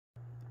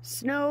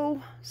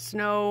Snow,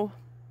 snow,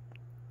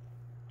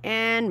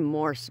 and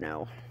more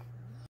snow.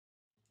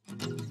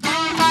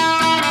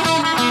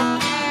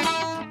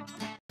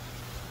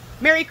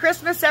 Merry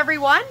Christmas,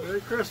 everyone.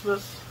 Merry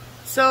Christmas.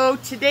 So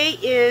today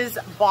is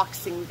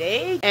Boxing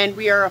Day, and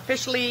we are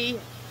officially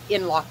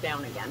in lockdown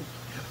again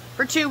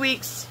for 2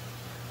 weeks,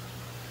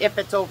 if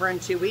it's over in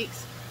 2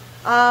 weeks.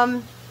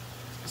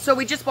 So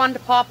we just wanted to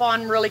pop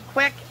on really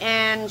quick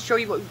and show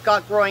you what we've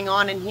got growing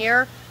on in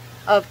here.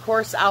 Of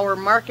course, our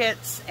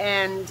markets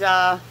and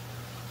our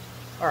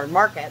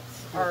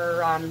markets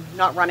are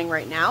not running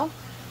right now.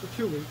 For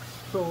 2 weeks,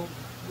 so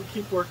we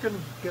keep working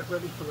and get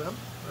ready for them,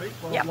 right?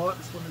 Well, yep. Lot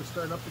is when they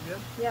start up again.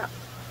 Yeah.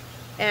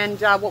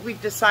 And what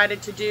we've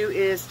decided to do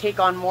is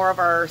take on more of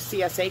our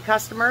CSA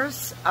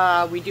customers.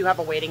 We do have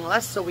a waiting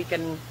list, so we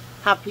can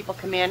have people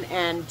come in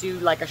and do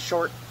like a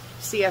short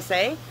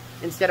CSA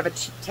instead of a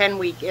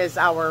 10-week is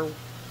our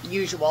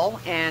usual,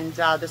 and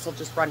this will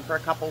just run for a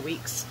couple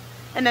weeks.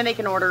 And then they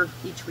can order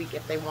each week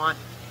if they want.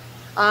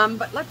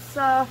 But let's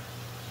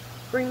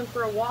bring them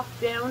for a walk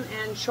down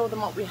and show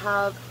them what we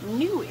have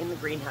new in the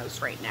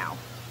greenhouse right now.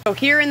 So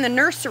here in the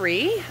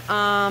nursery,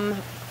 what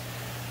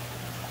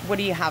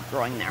do you have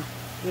growing there?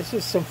 This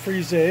is some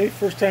frisee.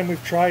 First time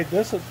we've tried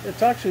this.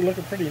 It's actually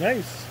looking pretty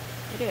nice.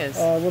 It is.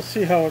 We'll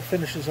see how it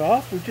finishes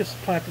off. We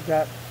just planted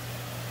that,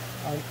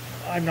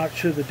 I'm not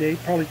sure the date,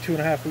 probably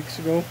 2.5 weeks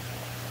ago.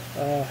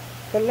 But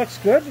it looks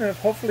good, and if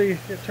hopefully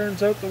it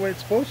turns out the way it's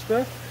supposed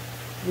to,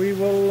 we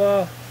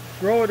will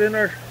grow it in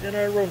our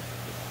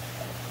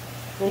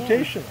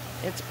rotation.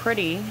 Yeah, it's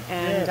pretty,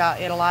 and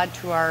it'll add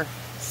to our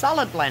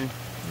salad blend.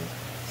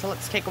 So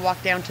let's take a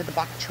walk down to the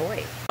Bok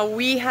Choy.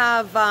 We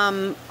have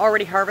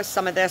already harvested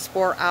some of this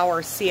for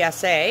our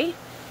CSA,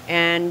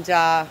 and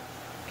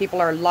people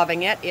are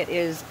loving it. It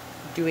is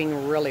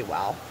doing really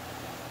well.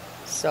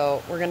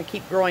 So we're going to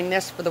keep growing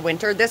this for the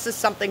winter. This is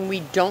something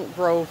we don't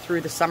grow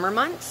through the summer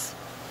months.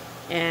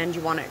 And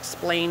you want to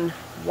explain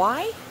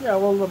why? Yeah,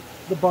 well,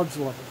 the bugs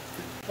love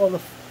it. Well, the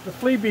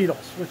flea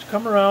beetles, which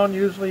come around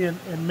usually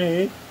in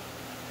May,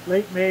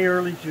 late May,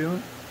 early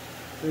June,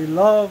 they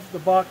love the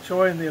Bok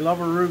Choy and they love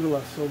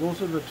arugula. So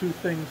those are the two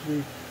things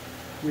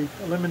we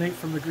eliminate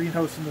from the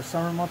greenhouse in the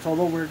summer months.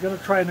 Although we're going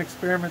to try an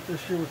experiment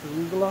this year with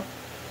arugula.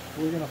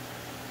 We're going to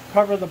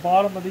cover the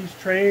bottom of these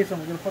trays, and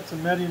we're going to put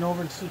some netting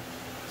over and see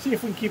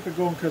if we can keep it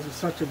going, because it's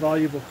such a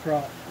valuable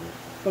crop.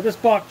 But this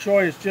Bok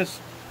Choy is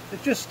just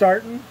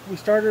starting. We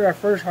started our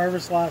first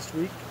harvest last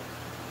week,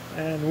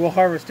 and we'll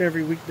harvest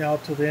every week now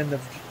till the end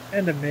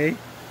of May.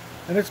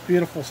 And it's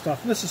beautiful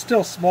stuff. And this is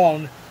still small,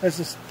 and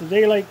as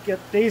the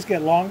days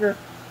get longer,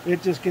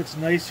 it just gets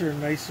nicer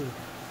and nicer.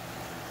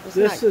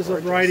 This is a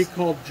variety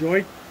called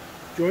Joy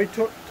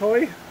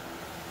Toy.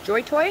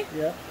 Joy Toy?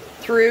 Yeah.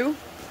 Through?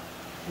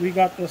 We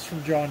got this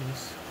from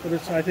Johnny's, but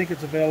I think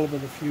it's available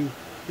at a few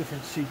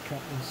different seed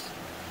companies.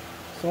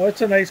 So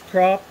it's a nice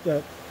crop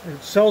that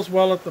it sells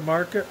well at the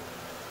market,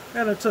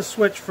 and it's a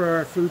switch for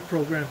our food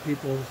program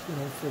people, you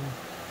know, from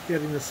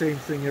getting the same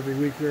thing every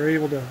week. We're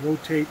able to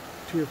rotate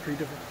 2 or 3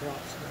 different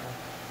crops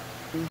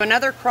now.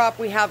 Another crop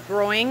we have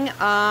growing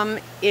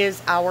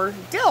is our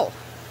dill.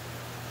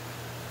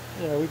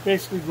 Yeah, we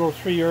basically grow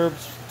 3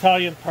 herbs: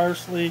 Italian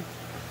parsley,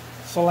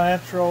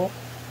 cilantro,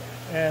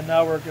 and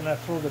now we're going to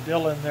throw the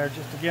dill in there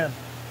just again.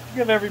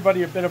 Give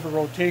everybody a bit of a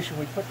rotation.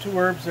 We put 2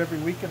 herbs every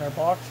week in our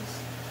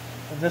boxes,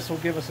 and this will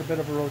give us a bit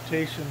of a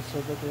rotation so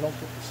that they don't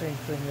get the same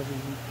thing every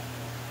week.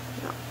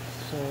 Yeah.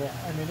 So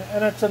I mean,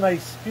 and it's a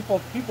nice,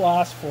 people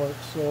ask for it,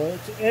 so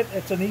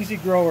it's an easy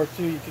grower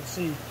too. You can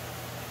see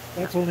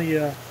that's only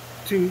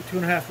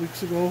 2.5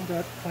 weeks ago,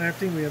 that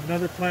planting. We have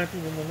another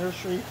planting in the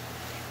nursery.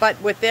 But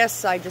with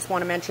this, I just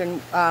want to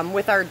mention,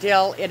 with our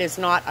dill, it is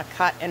not a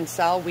cut and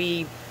sell.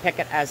 We pick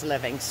it as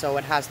living, so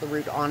it has the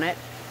root on it.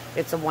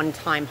 It's a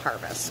one-time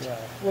harvest. Yeah,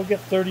 we'll get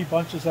 30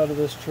 bunches out of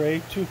this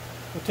tray.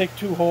 We'll take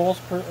 2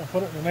 holes and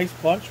put it in a nice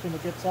bunch when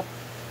it gets up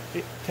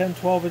 10,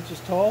 12 inches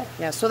tall.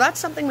 Yeah, so that's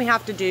something we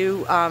have to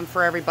do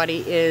for everybody,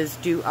 is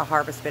do a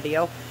harvest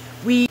video.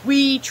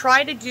 We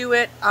try to do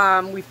it,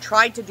 we've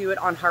tried to do it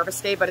on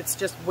harvest day, but it's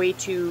just way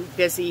too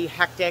busy,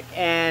 hectic,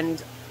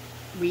 and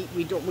we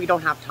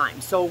don't have time.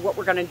 So what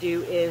we're going to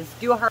do is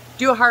do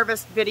a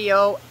harvest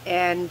video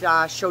and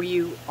show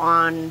you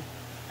on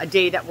a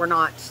day that we're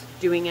not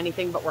doing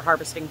anything, but we're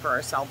harvesting for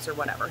ourselves or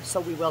whatever. So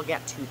we will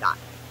get to that.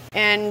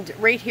 And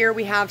right here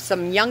we have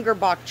some younger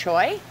Bok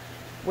Choy,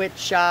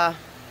 which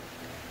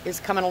is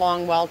coming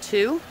along well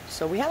too.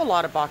 So we have a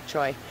lot of Bok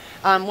Choy.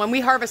 When we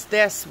harvest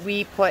this,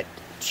 we put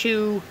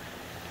two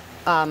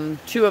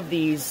of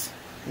these,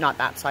 not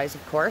that size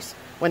of course,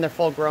 when they're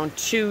full grown,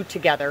 2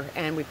 together,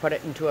 and we put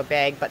it into a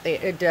bag, but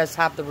it does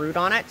have the root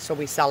on it, so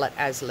we sell it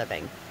as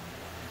living.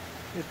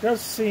 It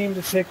does seem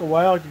to take a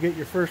while to get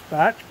your first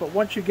batch, but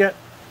once you get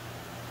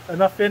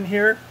enough in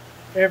here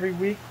every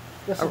week,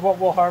 this is what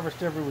we'll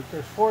harvest every week.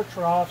 There's 4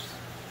 troughs,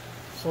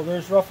 so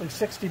there's roughly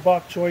 60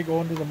 Bok Choy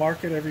going to the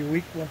market every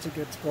week once it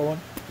gets going.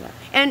 Yeah.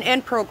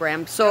 And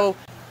programmed. So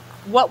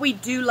what we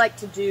do like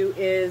to do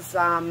is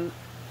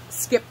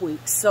skip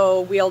weeks.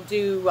 So we'll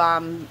do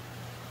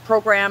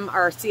program,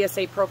 our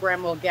CSA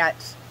program, will get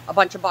a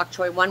bunch of bok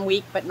choy one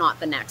week, but not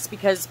the next,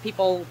 because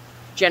people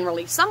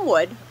generally, some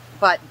would,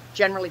 but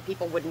generally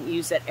people wouldn't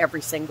use it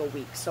every single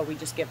week. So we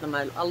just give them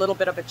a little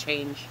bit of a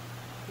change.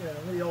 Yeah,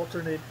 and we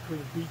alternate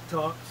between beet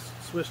tops,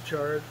 Swiss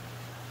chard,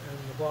 and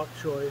the bok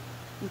choy.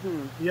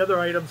 Mm-hmm. The other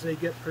items they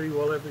get pretty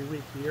well every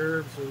week: the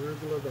herbs, the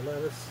arugula, the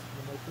lettuce,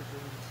 the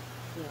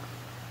microgreens, Yeah.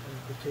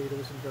 and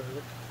potatoes and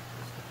garlic.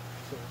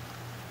 So,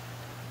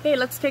 Okay,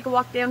 let's take a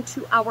walk down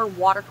to our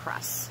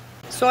watercress.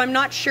 So I'm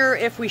not sure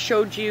if we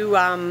showed you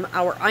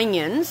our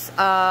onions.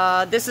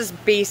 This is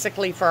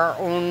basically for our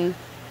own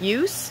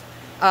use.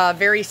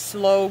 Very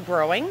slow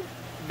growing,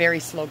 very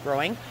slow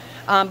growing.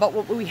 But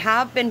what we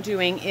have been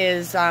doing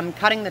is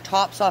cutting the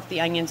tops off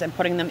the onions and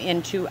putting them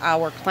into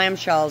our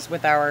clamshells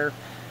with our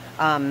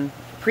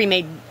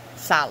pre-made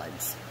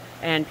salads.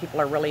 And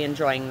people are really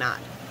enjoying that.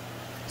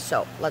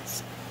 So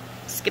let's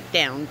skip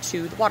down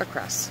to the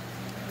watercress.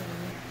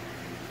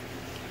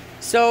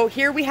 So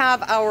here we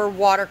have our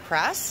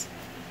watercress.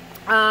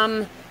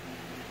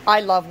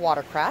 I love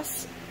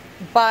watercress,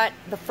 but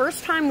the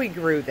first time we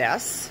grew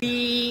this,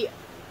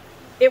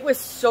 it was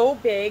so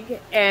big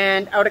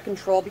and out of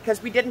control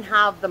because we didn't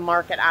have the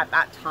market at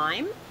that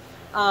time.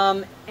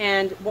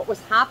 And what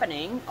was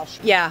happening,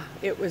 yeah,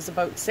 it was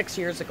about 6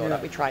 years ago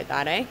that we tried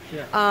that, eh?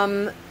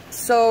 yeah.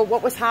 So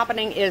what was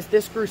happening is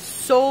this grew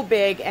so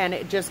big and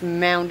it just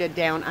mounded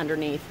down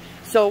underneath.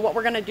 So what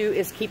we're going to do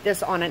is keep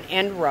this on an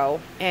end row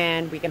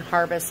and we can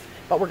harvest,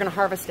 but we're going to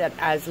harvest it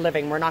as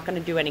living. We're not going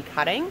to do any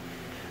cutting,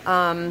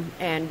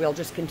 and we'll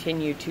just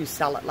continue to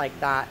sell it like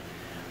that.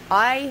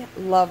 I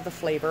love the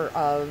flavor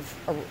of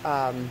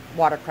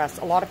watercress.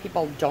 A lot of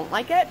people don't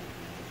like it.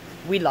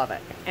 We love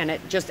it, and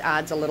it just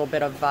adds a little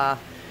bit of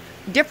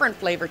different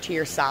flavor to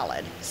your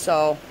salad.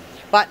 So,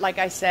 but like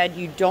I said,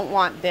 you don't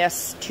want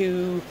this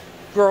to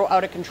grow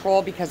out of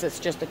control because it's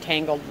just a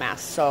tangled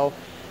mess. So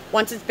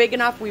once it's big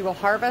enough, we will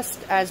harvest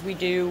as we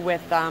do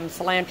with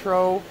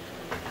cilantro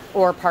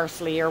or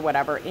parsley or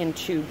whatever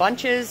into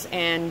bunches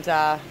and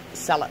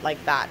sell it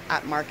like that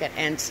at market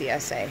and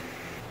CSA.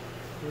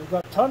 We've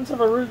got tons of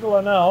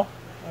arugula now.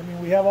 I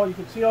mean, we have all, you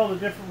can see all the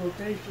different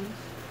rotations.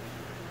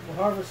 We'll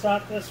harvest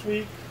that this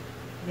week,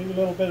 maybe a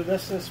little bit of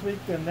this week,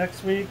 then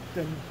next week,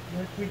 then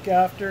next week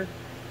after.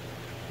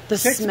 The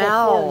it takes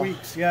smell. about 4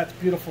 weeks. Yeah, it's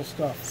beautiful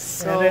stuff.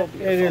 So and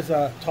beautiful. It is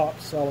a top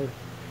seller.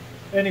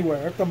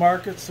 Anywhere, at the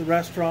markets, the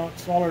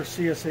restaurants, all our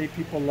CSA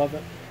people love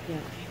it. Yeah.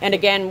 And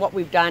again, what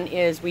we've done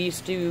is we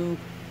used to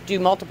do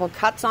multiple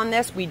cuts on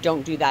this. We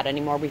don't do that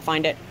anymore. We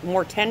find it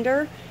more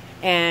tender,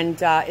 and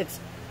it's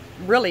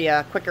really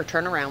a quicker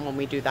turnaround when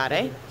we do that,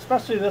 eh?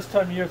 Especially this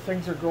time of year,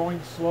 things are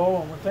growing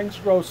slow, and when things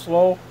grow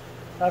slow,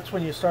 that's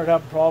when you start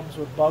having problems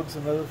with bugs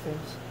and other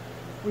things.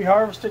 We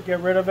harvest it, get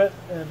rid of it,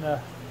 and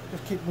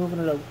just keep moving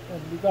it out.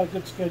 And we've got a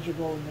good schedule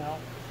going now.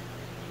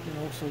 You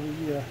know, so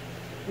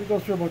we go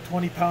through about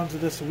 20 pounds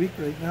of this a week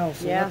right now,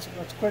 so yeah.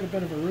 that's quite a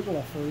bit of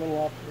arugula for a little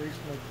operation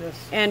like this.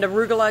 And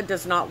arugula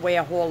does not weigh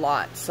a whole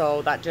lot,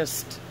 so that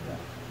just,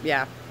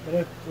 yeah. But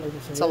like I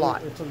said, it's a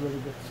lot. It's a really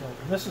good seller.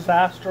 And this is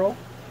Astro,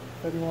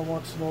 if anyone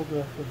wants to know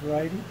the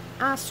variety.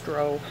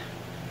 Astro.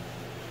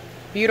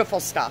 Beautiful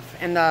stuff,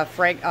 and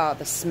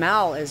the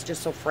smell is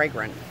just so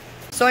fragrant.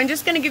 So I'm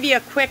just going to give you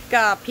a quick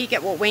peek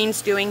at what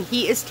Wayne's doing.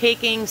 He is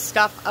taking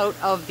stuff out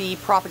of the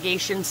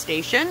propagation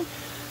station,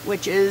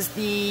 which is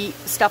the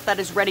stuff that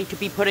is ready to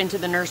be put into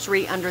the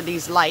nursery under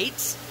these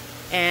lights.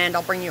 And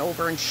I'll bring you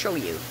over and show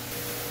you.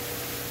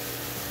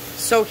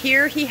 So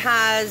here he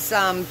has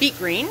beet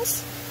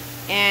greens,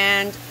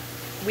 and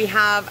we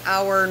have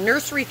our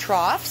nursery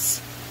troughs,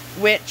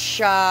 which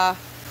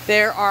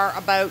there are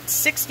about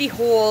 60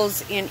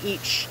 holes in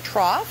each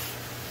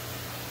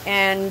trough.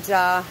 And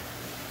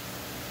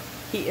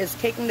he is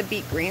taking the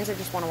beet greens. I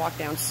just want to walk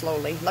down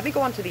slowly. Let me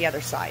go on to the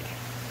other side.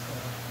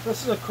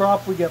 This is a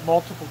crop we get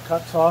multiple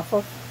cuts off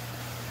of,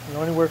 you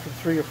know, anywhere from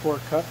 3 or 4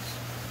 cuts.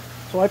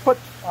 So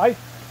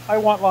I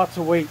want lots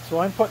of weight, so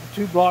I'm putting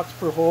 2 blocks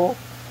per hole.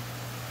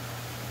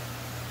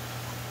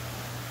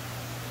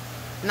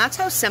 And that's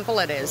how simple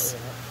it is. Oh,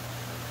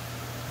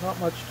 yeah. Not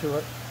much to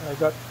it. I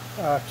got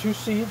 2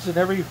 seeds in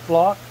every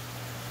block,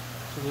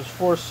 so there's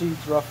 4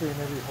 seeds roughly in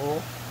every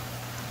hole.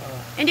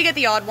 And you get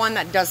the odd one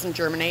that doesn't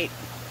germinate,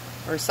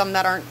 or some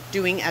that aren't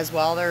doing as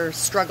well. They're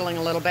struggling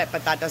a little bit,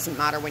 but that doesn't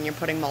matter when you're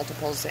putting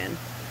multiples in.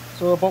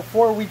 So about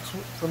 4 weeks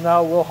from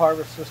now, we'll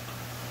harvest this,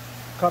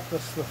 cut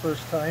this the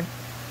first time.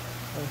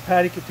 And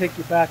Patty could take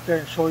you back there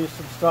and show you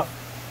some stuff.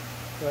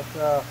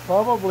 But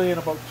probably in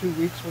about 2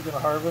 weeks, we're going to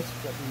harvest.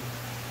 But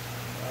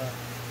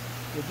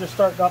we're just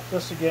starting up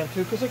this again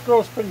too, because it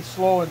grows pretty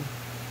slow in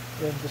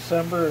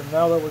December. And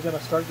now that we're going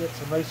to start getting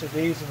some nicer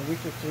days in a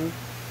week or two,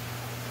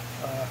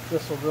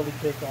 this will really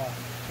take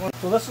off.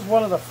 So this is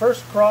one of the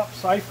first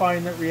crops I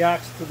find that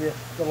reacts to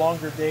the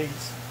longer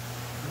days.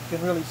 You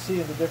can really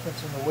see the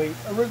difference in the weight.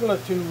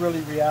 Arugula too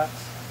really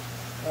reacts.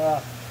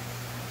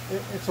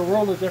 It's a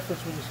world of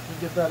difference when you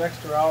get that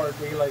extra hour of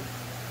daylight.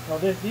 Now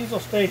these will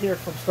stay here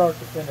from start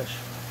to finish.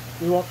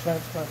 We won't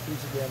transplant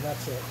these again,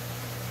 that's it.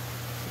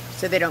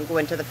 So they don't go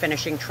into the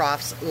finishing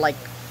troughs like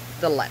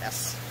the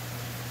lettuce.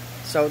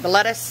 So the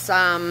lettuce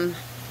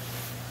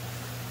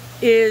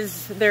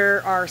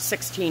there are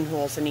 16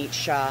 holes in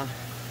each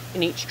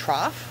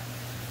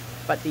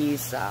trough, but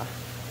these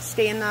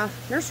stay in the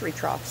nursery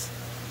troughs.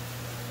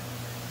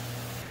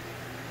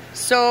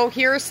 So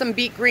here are some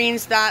beet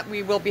greens that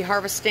we will be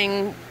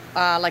harvesting,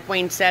 like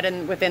Wayne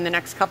said, within the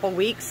next couple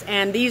weeks.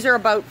 And these are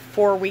about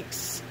 4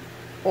 weeks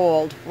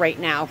old right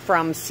now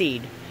from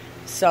seed.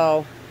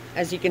 So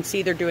as you can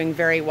see, they're doing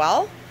very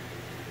well.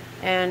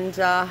 And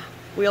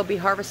we'll be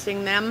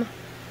harvesting them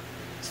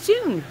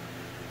soon.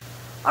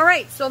 All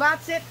right, so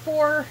that's it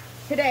for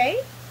today.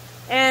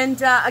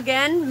 And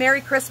again,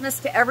 Merry Christmas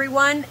to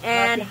everyone.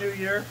 And Happy New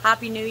Year.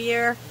 Happy New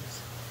Year.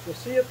 We'll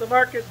see you at the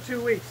market in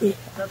 2 weeks.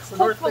 That's the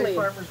Hopefully. North Bay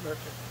Farmers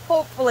Market.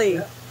 Hopefully.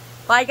 Yeah.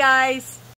 Bye, guys.